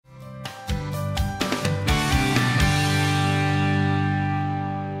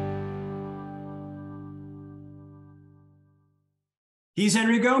He's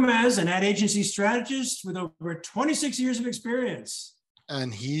Henry Gomez, an ad agency strategist with over 26 years of experience.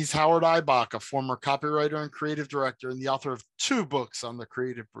 And he's Howard Eibach, a former copywriter and creative director and the author of 2 books on the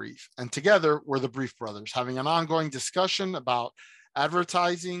creative brief. And together, we're the Brief Brothers, having an ongoing discussion about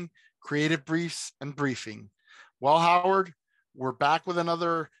advertising, creative briefs, and briefing. Well, Howard, we're back with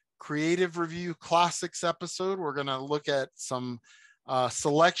another Creative Review Classics episode. We're going to look at some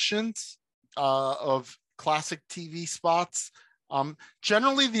selections of classic TV spots.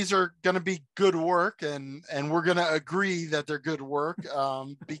 Generally, these are going to be good work, and we're going to agree that they're good work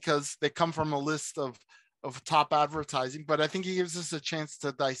because they come from a list of top advertising. But I think it gives us a chance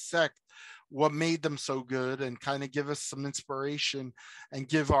to dissect what made them so good and kind of give us some inspiration and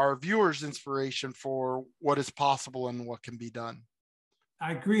give our viewers inspiration for what is possible and what can be done.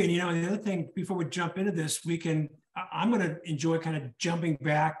 I agree. And the other thing, before we jump into this, I'm going to enjoy kind of jumping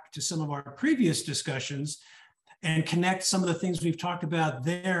back to some of our previous discussions and connect some of the things we've talked about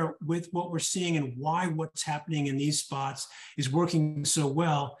there with what we're seeing and why what's happening in these spots is working so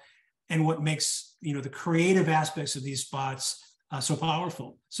well and what makes, the creative aspects of these spots so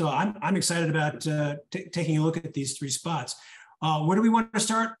powerful. So I'm excited about taking a look at these 3 spots. Where do we want to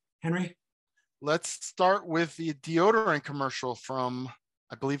start, Henry? Let's start with the deodorant commercial from,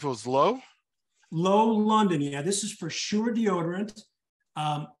 I believe it was Low London. Yeah, this is for Sure deodorant.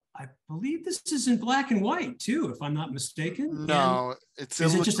 I believe this is in black and white too, if I'm not mistaken. No, it's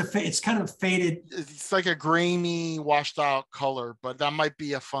kind of faded. It's like a grainy, washed out color, but that might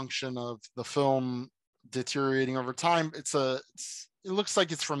be a function of the film deteriorating over time. It looks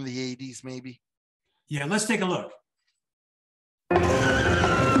like it's from the 80s, maybe. Yeah, let's take a look.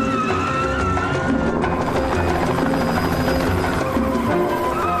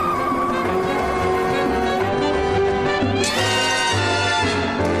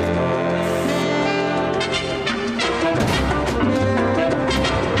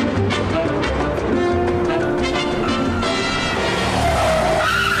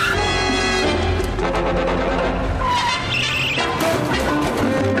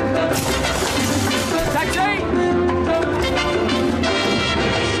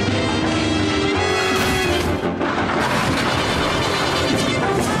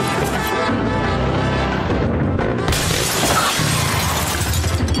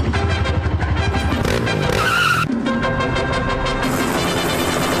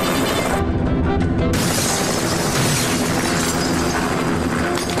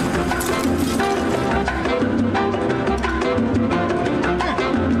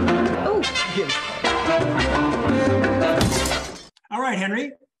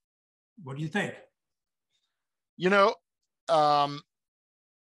 Henry, what do you think?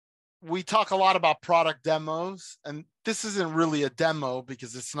 We talk a lot about product demos, and this isn't really a demo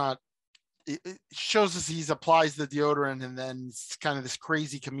because it shows us he applies the deodorant and then it's kind of this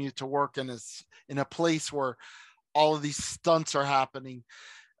crazy commute to work and is in a place where all of these stunts are happening.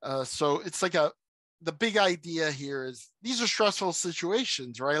 So it's like the big idea here is these are stressful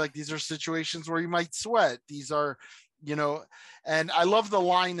situations, right? Like these are situations where you might sweat. These are, and I love the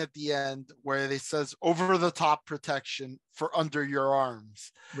line at the end where they says over the top protection for under your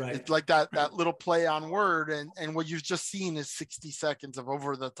arms. Right. It's like that little play on word. And what you've just seen is 60 seconds of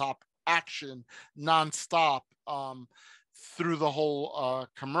over the top action nonstop through the whole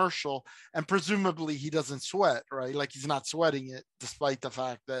commercial. And presumably he doesn't sweat, right? Like he's not sweating it despite the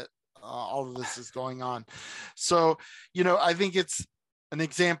fact that all of this is going on. So, I think it's an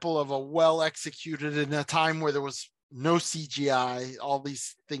example of a well executed in a time where there was no CGI. All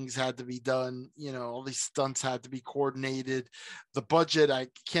these things had to be done. All these stunts had to be coordinated. The budget, I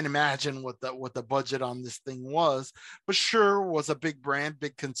can't imagine what the budget on this thing was, but Sure was a big brand,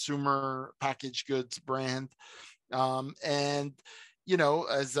 big consumer packaged goods brand. And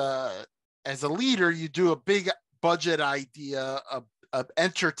as a leader, you do a big budget idea, a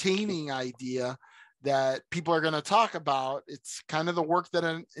entertaining idea that people are going to talk about. It's kind of the work that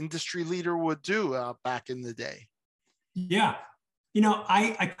an industry leader would do back in the day. Yeah.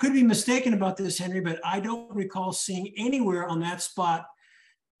 I could be mistaken about this, Henry, but I don't recall seeing anywhere on that spot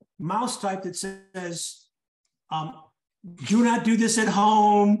mouse type that says, do not do this at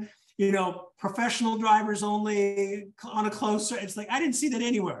home, professional drivers only on a closer. It's like, I didn't see that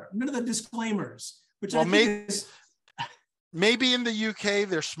anywhere. None of the disclaimers, which I think is... Maybe in the UK,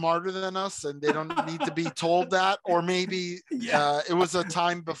 they're smarter than us and they don't need to be told that. Or maybe it was a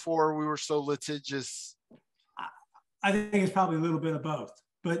time before we were so litigious. I think it's probably a little bit of both.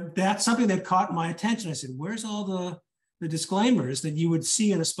 But that's something that caught my attention. I said, where's all the disclaimers that you would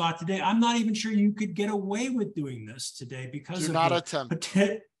see in a spot today? I'm not even sure you could get away with doing this today because do not attempt.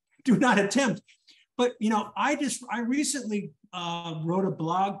 Do not attempt. But, I recently wrote a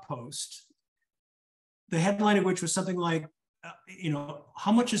blog post, the headline of which was something like,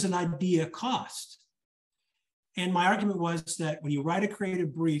 how much does an idea cost? And my argument was that when you write a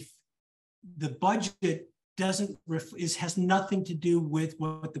creative brief, the budget has nothing to do with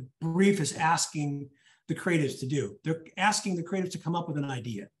what the brief is asking the creatives to do. They're asking the creatives to come up with an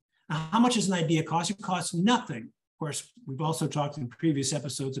idea. Now, how much does an idea cost? It costs nothing. Of course, we've also talked in previous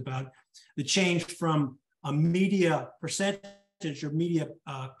episodes about the change from a media percentage or media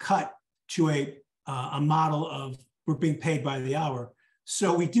cut to a model of we're being paid by the hour.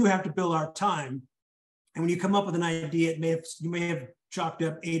 So we do have to bill our time. And when you come up with an idea, you may have chalked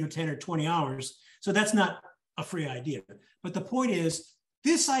up 8 or 10 or 20 hours. So that's not a free idea. But the point is,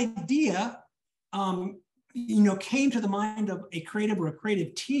 this idea, came to the mind of a creative or a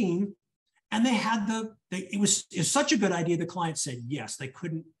creative team, and they had it was such a good idea. The client said yes. They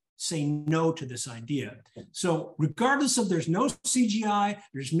couldn't say no to this idea. So regardless of, there's no CGI,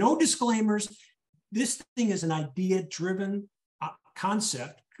 there's no disclaimers. This thing is an idea-driven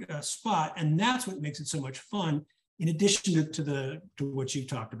concept spot, and that's what makes it so much fun. In addition to what you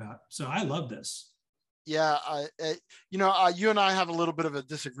talked about, so I love this. Yeah, you and I have a little bit of a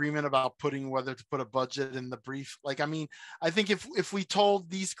disagreement about whether to put a budget in the brief. Like, I mean, I think if we told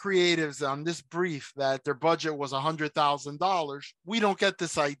these creatives on this brief that their budget was $100,000, we don't get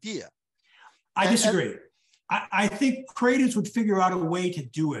this idea. I disagree. I think creatives would figure out a way to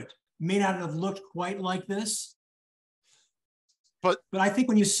do it. May not have looked quite like this. But I think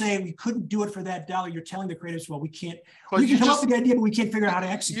when you say we couldn't do it for that dollar, you're telling the creatives, well, we can't. We can come up with the idea, but we can't figure out how to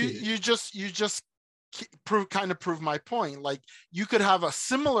execute it. You just prove my point. Like, you could have a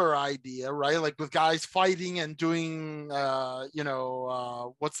similar idea, right? Like with guys fighting and doing,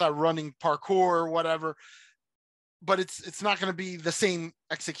 what's that, running parkour or whatever. But it's not going to be the same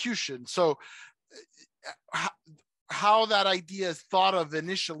execution. So how that idea is thought of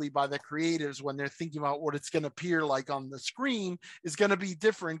initially by the creatives when they're thinking about what it's going to appear like on the screen is going to be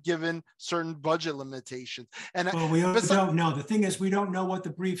different given certain budget limitations. And we don't know. The thing is, we don't know what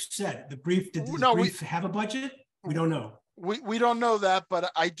the brief said. Did the brief have a budget? We don't know. We don't know that,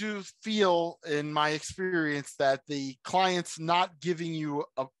 but I do feel in my experience that the clients not giving you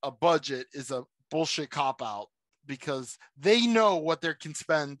a budget is a bullshit cop-out, because they know what they can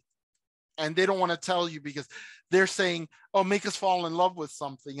spend and they don't want to tell you because they're saying, oh, make us fall in love with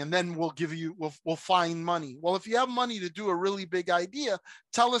something and then we'll find money. Well, if you have money to do a really big idea,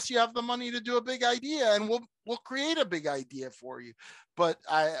 tell us you have the money to do a big idea and we'll create a big idea for you. But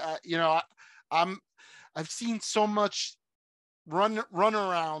I've seen so much run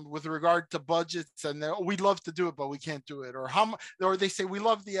around with regard to budgets, and we'd love to do it, but we can't do it. Or they say, we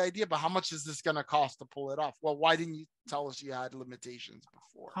love the idea, but how much is this going to cost to pull it off? Well, why didn't you tell us you had limitations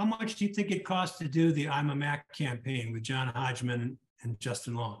before? How much do you think it cost to do the I'm a Mac campaign with John Hodgman and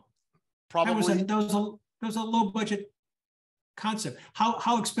Justin Long? Probably. That was a low budget concept.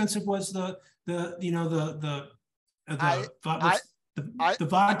 How expensive was the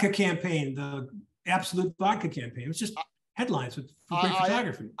vodka campaign, the Absolute vodka campaign? It was just headlines with great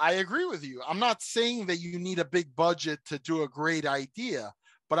photography. I agree with you. I'm not saying that you need a big budget to do a great idea,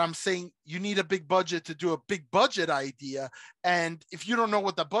 but I'm saying you need a big budget to do a big budget idea. And if you don't know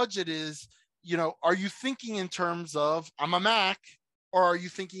what the budget is, are you thinking in terms of I'm a Mac, or are you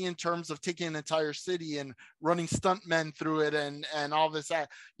thinking in terms of taking an entire city and running stuntmen through it and all this,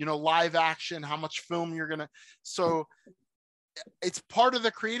 live action, how much film you're going to, so it's part of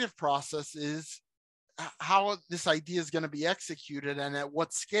the creative process is how this idea is going to be executed and at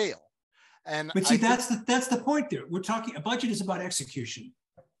what scale. But see, that's the point there. We're talking, a budget is about execution.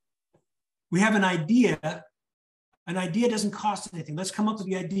 We have an idea doesn't cost anything. Let's come up with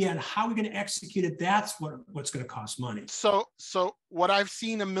the idea and how we're going to execute it. That's what's going to cost money. So what I've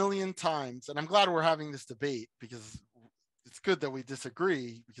seen a million times, and I'm glad we're having this debate because it's good that we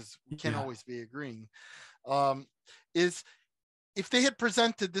disagree because we can't always be agreeing, is if they had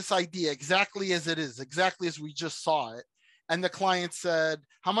presented this idea exactly as it is, exactly as we just saw it, and the client said,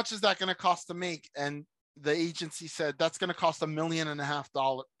 how much is that going to cost to make? And the agency said, that's going to cost $1.5 million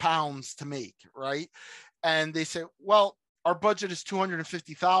to make, right? And they say, well, our budget is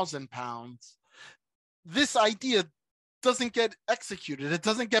 250,000 pounds. This idea doesn't get executed. It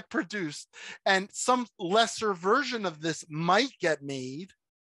doesn't get produced. And some lesser version of this might get made.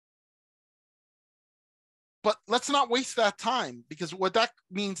 But let's not waste that time, because what that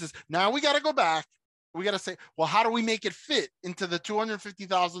means is now we got to go back. We got to say, well, how do we make it fit into the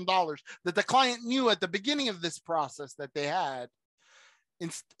 $250,000 that the client knew at the beginning of this process that they had?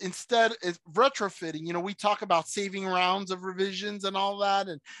 Instead, it's retrofitting. We talk about saving rounds of revisions and all that,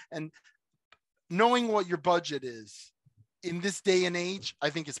 and knowing what your budget is in this day and age, I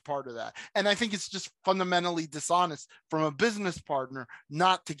think it's part of that. And I think it's just fundamentally dishonest from a business partner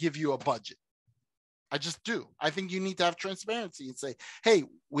not to give you a budget. I just do. I think you need to have transparency and say, hey,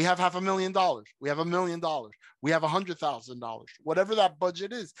 we have $500,000. We have $1 million. We have $100,000, whatever that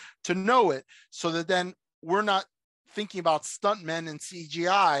budget is, to know it, so that then we're not thinking about stuntmen and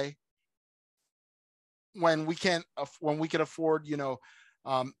CGI when we can afford,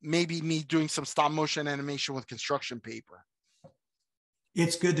 maybe me doing some stop motion animation with construction paper.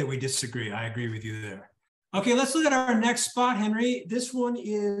 It's good that we disagree. I agree with you there. Okay, let's look at our next spot, Henry. This one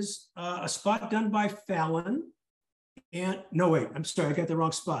is a spot done by Fallon. And no, wait, I'm sorry, I got the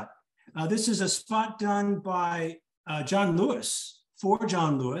wrong spot. This is a spot done by John Lewis, for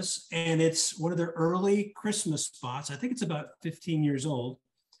John Lewis, and it's one of their early Christmas spots. I think it's about 15 years old,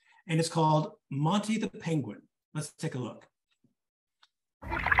 and it's called Monty the Penguin. Let's take a look.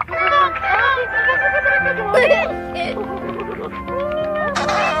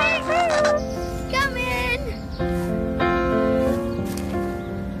 Come in.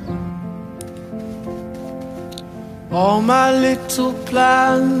 All my little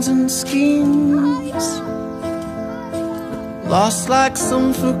plans and schemes lost like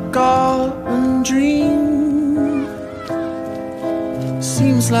some forgotten dream.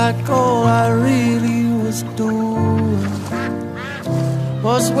 Seems like all I really was doing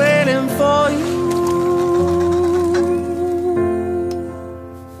was waiting for you.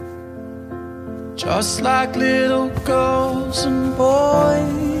 Just like little girls and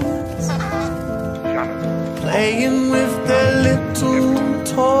boys playing with their little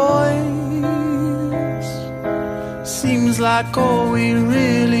toys. Seems like all we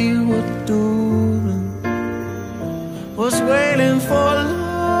really were doing was waiting for love.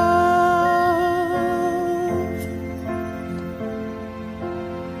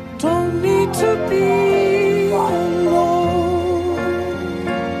 Don't need to be alone.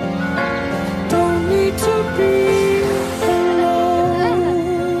 Don't need to be alone.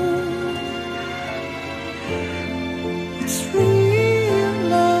 It's real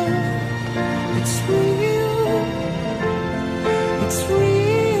love. It's real. It's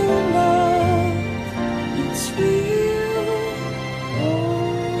real love. It's real.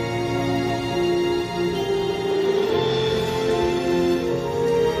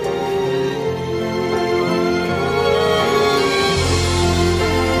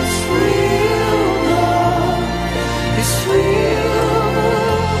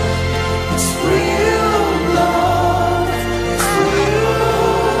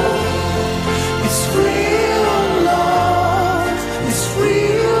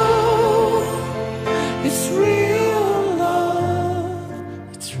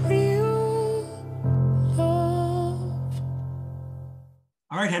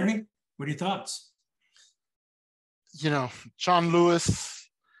 All right, Henry, what are your thoughts? John Lewis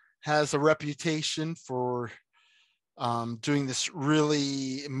has a reputation for doing this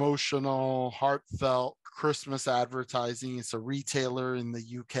really emotional, heartfelt Christmas advertising. It's a retailer in the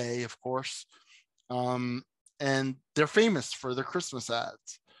UK, of course, and they're famous for their Christmas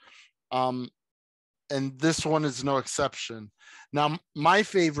ads. And this one is no exception. Now, my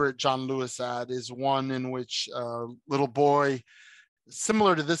favorite John Lewis ad is one in which a little boy,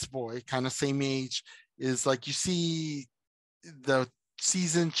 similar to this boy, kind of same age, is like, you see the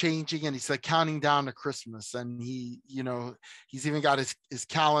season changing and he's like counting down to Christmas, and he's even got his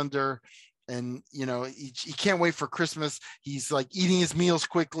calendar, and he can't wait for Christmas. He's like eating his meals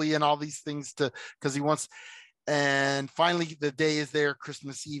quickly and all these things because he wants. And finally the day is there,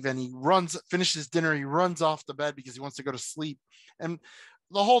 Christmas Eve, and he finishes dinner, he runs off the bed because he wants to go to sleep. And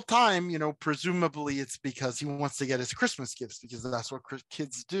the whole time, presumably it's because he wants to get his Christmas gifts, because that's what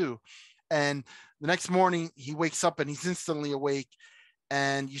kids do. And the next morning he wakes up and he's instantly awake,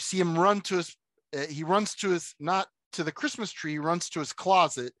 and you see him not to the Christmas tree, he runs to his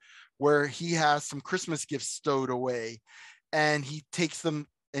closet where he has some Christmas gifts stowed away, and he takes them,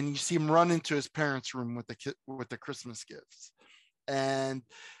 and you see him run into his parents' room with the Christmas gifts. And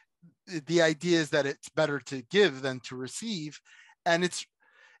the idea is that it's better to give than to receive. And it's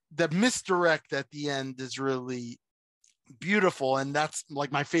the misdirect at the end is really beautiful. And that's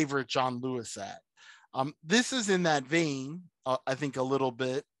like my favorite John Lewis ad. This is in that vein, I think, a little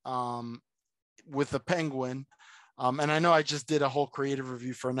bit with the penguin. And I know I just did a whole creative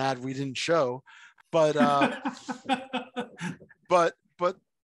review for an ad we didn't show, but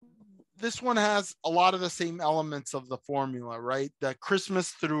this one has a lot of the same elements of the formula, right? That Christmas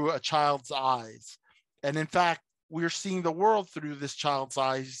through a child's eyes. And in fact, we're seeing the world through this child's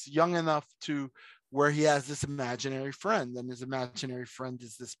eyes, young enough to where he has this imaginary friend, and his imaginary friend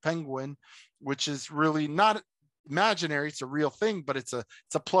is this penguin, which is really not imaginary, it's a real thing, but it's a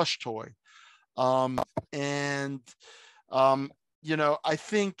plush toy. And you know, I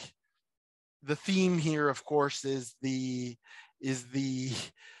think the theme here, of course, is the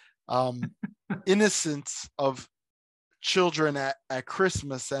innocence of children at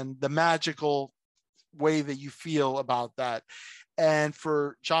Christmas and the magical way that you feel about that. And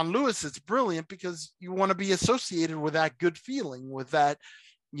for John Lewis, it's brilliant because you want to be associated with that good feeling, with that,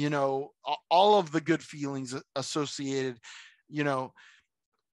 you know, all of the good feelings associated. You know,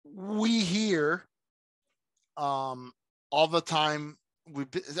 we hear all the time,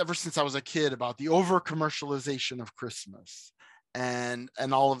 ever since I was a kid, about the over commercialization of Christmas and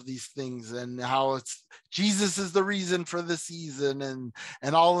all of these things, and how it's Jesus is the reason for the season,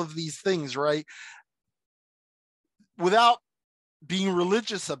 and all of these things, right? Without being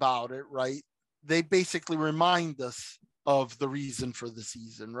religious about it, right? They basically remind us of the reason for the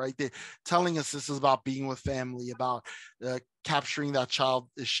season, right? They're telling us this is about being with family, about capturing that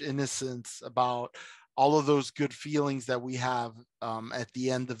childish innocence, about all of those good feelings that we have at the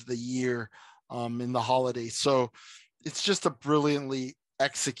end of the year in the holidays. So it's just a brilliantly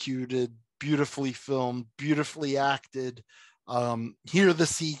executed, beautifully filmed, beautifully acted. Here the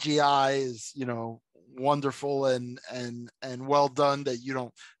CGI is, you know, wonderful and well done, that you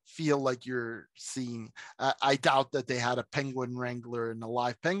don't feel like you're seeing. I doubt that they had a penguin wrangler and a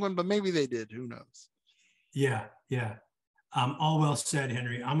live penguin, but maybe they did. Who knows? Yeah. All well said,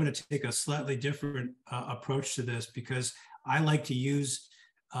 Henry. I'm going to take a slightly different approach to this, because I like to use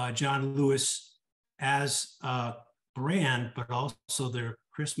John Lewis as a brand, but also their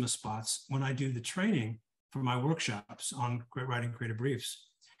Christmas spots when I do the training for my workshops on writing creative briefs,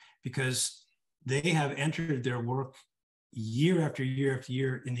 because they have entered their work year after year after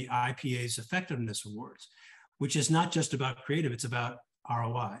year in the IPA's Effectiveness Awards, which is not just about creative, it's about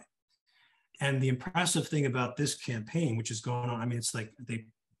ROI. And the impressive thing about this campaign, which is going on, I mean, it's like they've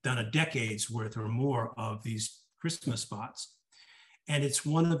done a decade's worth or more of these Christmas spots. And it's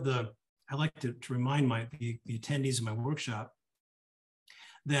one of the, I like to remind the attendees of my workshop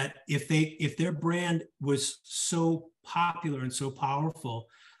that if their brand was so popular and so powerful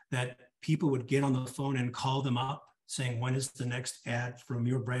that people would get on the phone and call them up saying, when is the next ad from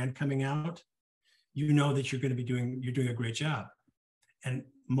your brand coming out? You know that you're doing a great job. And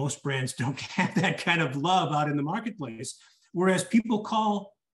most brands don't have that kind of love out in the marketplace. Whereas people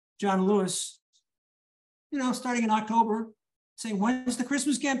call John Lewis, you know, starting in October, saying, when's the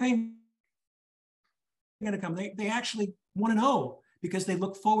Christmas campaign going to come? They actually want to know because they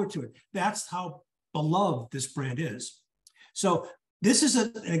look forward to it. That's how beloved this brand is. So this is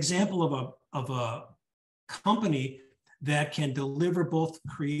an example of a company that can deliver both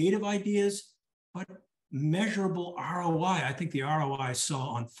creative ideas, but measurable ROI. I think the ROI I saw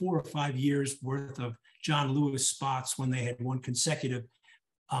on 4 or 5 years worth of John Lewis spots when they had won consecutive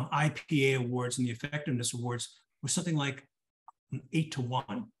IPA awards and the Effectiveness Awards was something like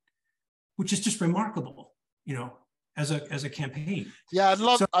 8-1, which is just remarkable, you know, as a campaign. Yeah,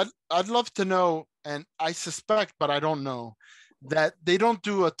 I'd love to know, and I suspect, but I don't know, that they don't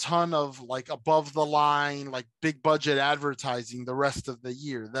do a ton of like above the line, like big budget advertising the rest of the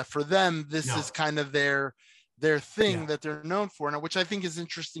year. That for them, this is kind of their thing that they're known for, and which I think is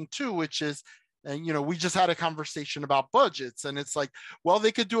interesting too, which is, and you know, we just had a conversation about budgets, and it's like, well,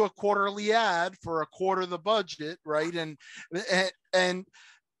 they could do a quarterly ad for a quarter of the budget, right? And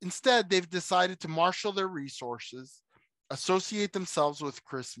instead they've decided to marshal their resources, associate themselves with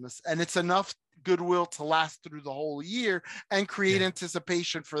Christmas, and it's enough goodwill to last through the whole year and create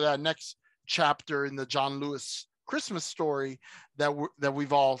anticipation for that next chapter in the John Lewis Christmas story that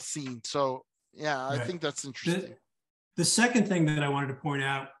we've all seen. So yeah, I think that's interesting. The second thing that I wanted to point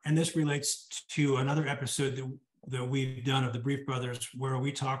out, and this relates to another episode that we've done of the Brief Brothers, where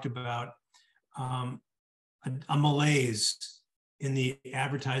we talked about a malaise in the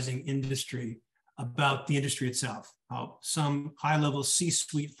advertising industry, about the industry itself. Some high-level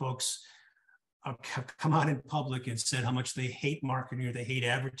C-suite folks have come out in public and said how much they hate marketing or they hate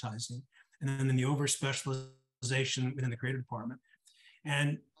advertising, and then the over-specialization within the creative department.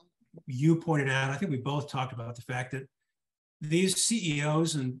 And you pointed out, I think we both talked about the fact that these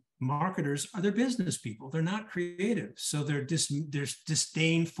CEOs and marketers are their business people. They're not creative. So there's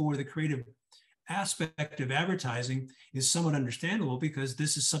disdain for the creative aspect of advertising is somewhat understandable, because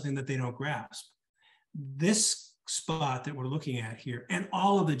this is something that they don't grasp. This spot that we're looking at here, and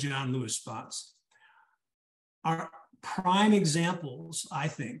all of the John Lewis spots, are prime examples, I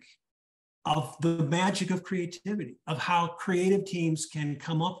think, of the magic of creativity, of how creative teams can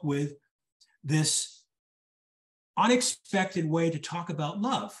come up with this unexpected way to talk about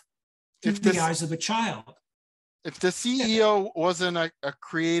love through the eyes of a child. If the CEO wasn't a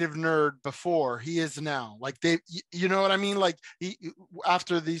creative nerd before, he is now. Like you know what I mean? Like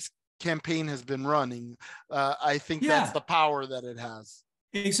after this campaign has been running, I think that's the power that it has.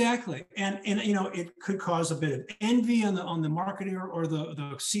 Exactly. And you know, it could cause a bit of envy on the marketer or the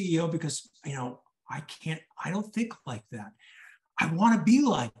CEO, because, you know, I don't think like that. I want to be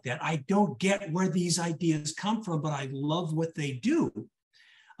like that. I don't get where these ideas come from, but I love what they do.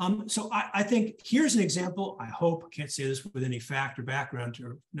 So I think here's an example. I hope, I can't say this with any fact or background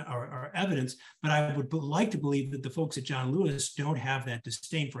or evidence, but I would like to believe that the folks at John Lewis don't have that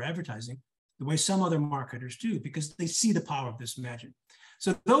disdain for advertising the way some other marketers do, because they see the power of this magic.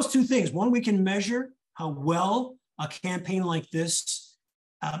 So those two things: one, we can measure how well a campaign like this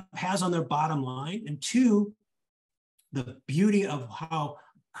has on their bottom line, and two, the beauty of how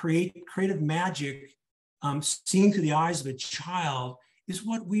creative magic seen through the eyes of a child is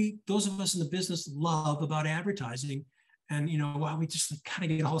what those of us in the business love about advertising. And, you know, wow, we just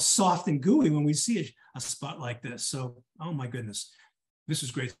kind of get all soft and gooey when we see a spot like this. So, oh my goodness, this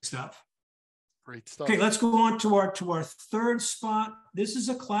is great stuff. Great stuff. Okay, let's go on to our third spot. This is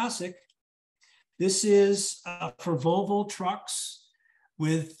a classic. This is for Volvo Trucks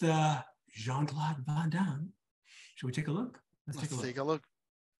with Jean-Claude Van Damme. Should we take a look? Let's take a look.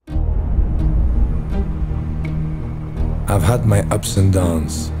 I've had my ups and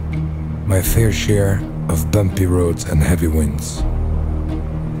downs, my fair share of bumpy roads and heavy winds.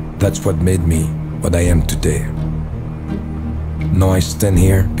 That's what made me what I am today. Now I stand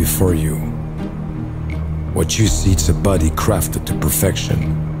here before you. What you see is a body crafted to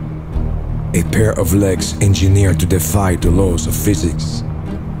perfection, a pair of legs engineered to defy the laws of physics,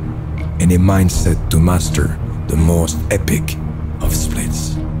 and a mindset to master the most epic of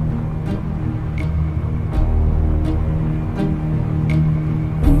splits.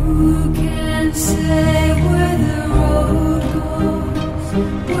 Who can say where the road goes,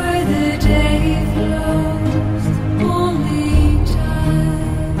 where the day flows? Only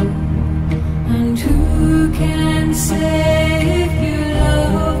time. And who can say if your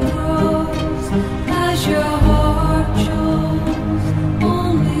love grows as your heart shows?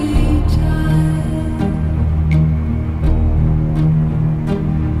 Only time.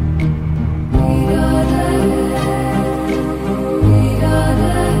 We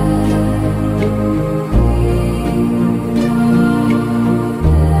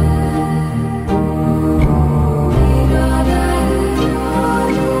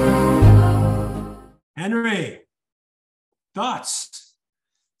Henry, thoughts?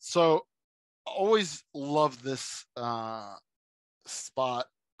 So always love this spot.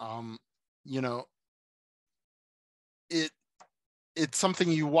 You know, it's something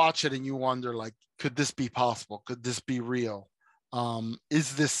you watch it and you wonder, like, could this be possible? Could this be real?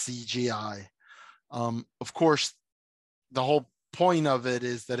 Is this CGI? Of course, the whole point of it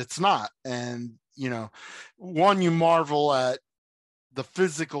is that it's not. And, you know, one, you marvel at the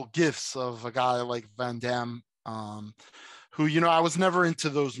physical gifts of a guy like Van Damme, who, you know, I was never into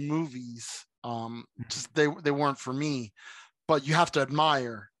those movies. Just they weren't for me, but you have to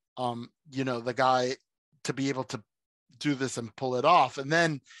admire, you know, the guy to be able to do this and pull it off. And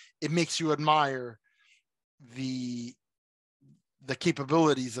then it makes you admire the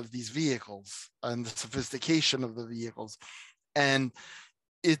capabilities of these vehicles and the sophistication of the vehicles. And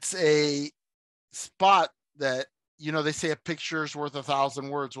it's a spot that, you know, they say a picture is worth 1,000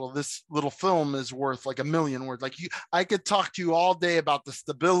 words. Well, this little film is worth like 1,000,000 words. Like I could talk to you all day about the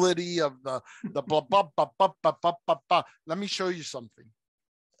stability of the blah, blah, blah, blah, blah, blah, blah, blah. Let me show you something.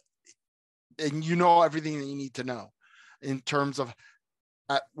 And you know everything that you need to know in terms of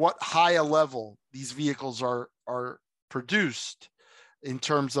at what high a level these vehicles are produced in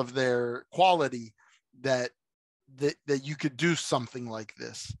terms of their quality, that you could do something like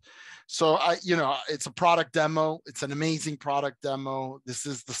this. So you know, it's a product demo. It's an amazing product demo. This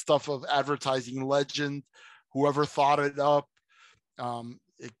is the stuff of advertising legend, whoever thought it up.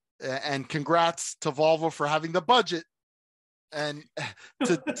 And congrats to Volvo for having the budget and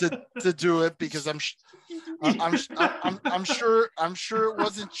to do it, because I'm sure it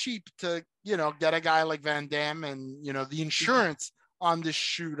wasn't cheap to, you know, get a guy like Van Damme, and, you know, the insurance on this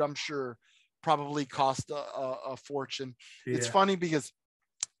shoot, I'm sure, probably cost a fortune. Yeah. It's funny because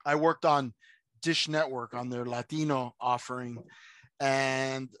I worked on Dish Network on their Latino offering,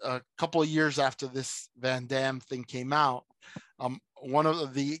 and a couple of years after this Van Damme thing came out, one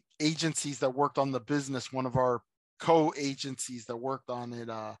of the agencies that worked on the business, one of our co-agencies that worked on it,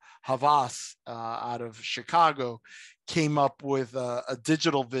 Havas out of Chicago, came up with a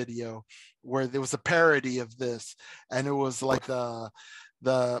digital video where there was a parody of this, and it was like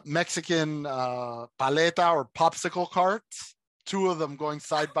the Mexican paleta or popsicle carts, two of them going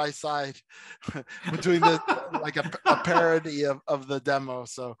side by side, doing like a parody of the demo.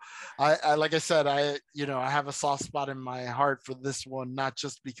 So I like I said, I have a soft spot in my heart for this one, not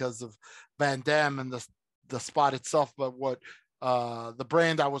just because of Van Damme and the spot itself, but what the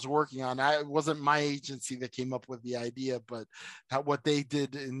brand I was working on. It wasn't my agency that came up with the idea, but what they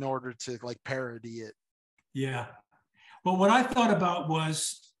did in order to like parody it. Yeah. Well, what I thought about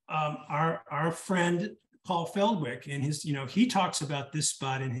was our friend Paul Feldwick, and his, he talks about this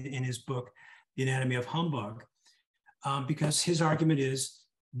spot in his book, The Anatomy of Humbug, because his argument is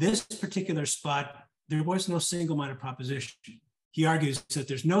this particular spot, there was no single-minded proposition. He argues that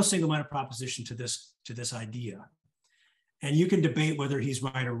there's no single-minded proposition to this idea. And you can debate whether he's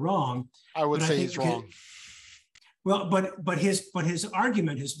right or wrong. I would say he's wrong. Well, but his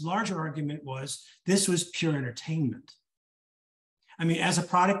argument, his larger argument was this was pure entertainment. I mean, as a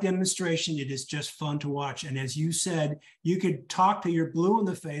product demonstration, it is just fun to watch. And as you said, you could talk to your blue in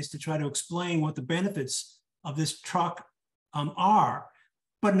the face to try to explain what the benefits of this truck are,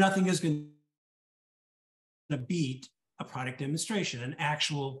 but nothing is going to beat a product demonstration, an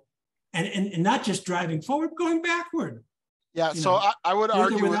actual, and not just driving forward, going backward. Yeah, so I would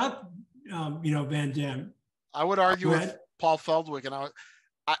argue without, Van Damme. I would argue with Paul Feldwick, and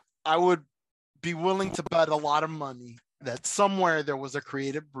I would be willing to bet a lot of money that somewhere there was a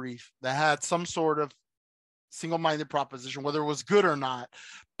creative brief that had some sort of single-minded proposition, whether it was good or not,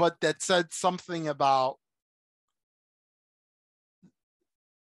 but that said something about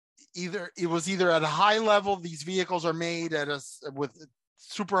either at a high level, these vehicles are made with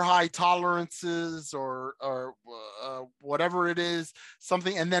super high tolerances or whatever it is,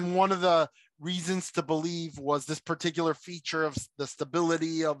 something. And then one of the reasons to believe was this particular feature of the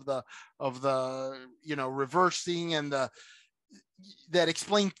stability of the reversing and that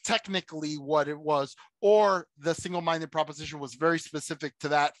explained technically what it was, or the single-minded proposition was very specific to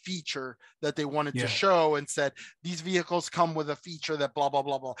that feature that they wanted to show and said, these vehicles come with a feature that blah, blah,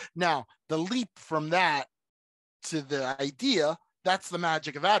 blah, blah. Now, the leap from that to the idea, that's the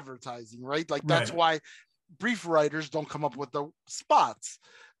magic of advertising, right? Like that's why brief writers don't come up with the spots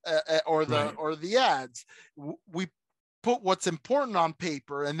or the ads. We put what's important on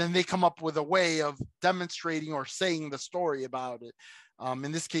paper, and then they come up with a way of demonstrating or saying the story about it.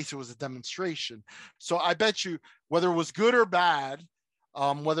 In this case, it was a demonstration. So I bet you, whether it was good or bad,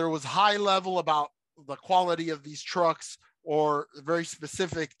 whether it was high level about the quality of these trucks or very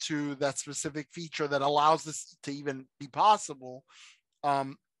specific to that specific feature that allows this to even be possible,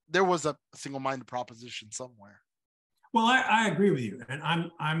 there was a single-minded proposition somewhere. Well, I agree with you, and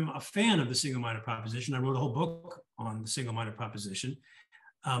I'm a fan of the single-minded proposition. I wrote a whole book on the single-minded proposition.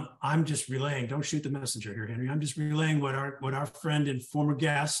 I'm just relaying. Don't shoot the messenger here, Henry. I'm just relaying what our friend and former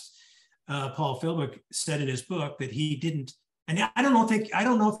guest Paul Feldwick said in his book, that he didn't. And I don't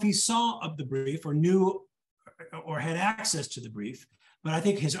know if he saw the brief or knew or had access to the brief, but I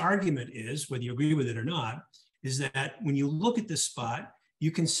think his argument is, whether you agree with it or not, is that when you look at this spot, you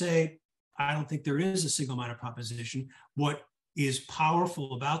can say, I don't think there is a single-minded proposition. What is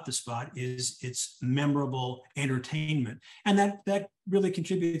powerful about the spot is its memorable entertainment. And that really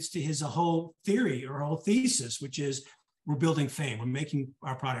contributes to his whole theory or whole thesis, which is we're building fame. We're making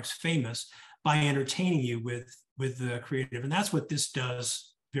our products famous by entertaining you with the creative. And that's what this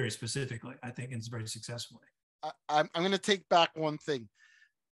does very specifically, I think, and it's very successfully. I'm going to take back one thing.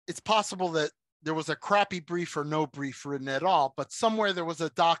 It's possible that there was a crappy brief or no brief written at all, but somewhere there was a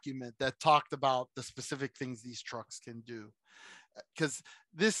document that talked about the specific things these trucks can do. Because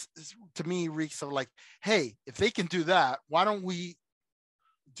this is, to me, reeks of like, hey, if they can do that, why don't we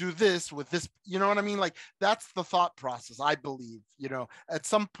do this with this? You know what I mean? Like, that's the thought process, I believe. At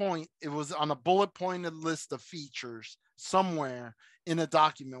some point, it was on a bullet pointed list of features somewhere in a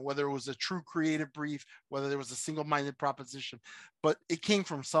document, whether it was a true creative brief, whether there was a single-minded proposition, but it came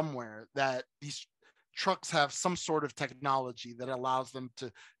from somewhere that these trucks have some sort of technology that allows them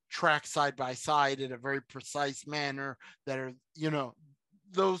to track side by side in a very precise manner, that are,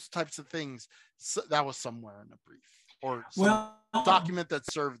 those types of things. So that was somewhere in a brief or some document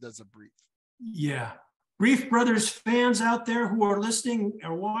that served as a brief. Yeah. Brief Brothers fans out there who are listening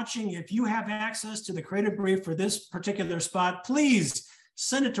or watching, if you have access to the creative brief for this particular spot, please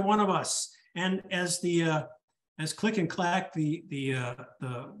send it to one of us. And as Click and Clack, the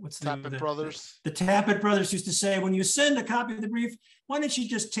Tappet Brothers. The Tappet Brothers used to say, when you send a copy of the brief, why don't you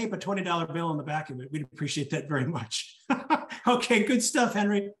just tape a $20 bill on the back of it? We'd appreciate that very much. Okay, good stuff,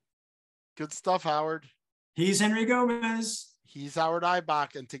 Henry. Good stuff, Howard. He's Henry Gomez. He's Howard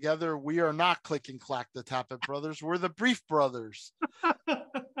Eibach, and together we are not Click and Clack, the Tappet Brothers. We're the Brief Brothers.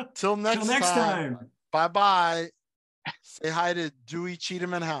 Till next time. Bye-bye. Say hi to Dewey,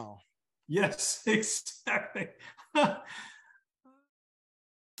 Cheatham, and Hal. Yes, exactly.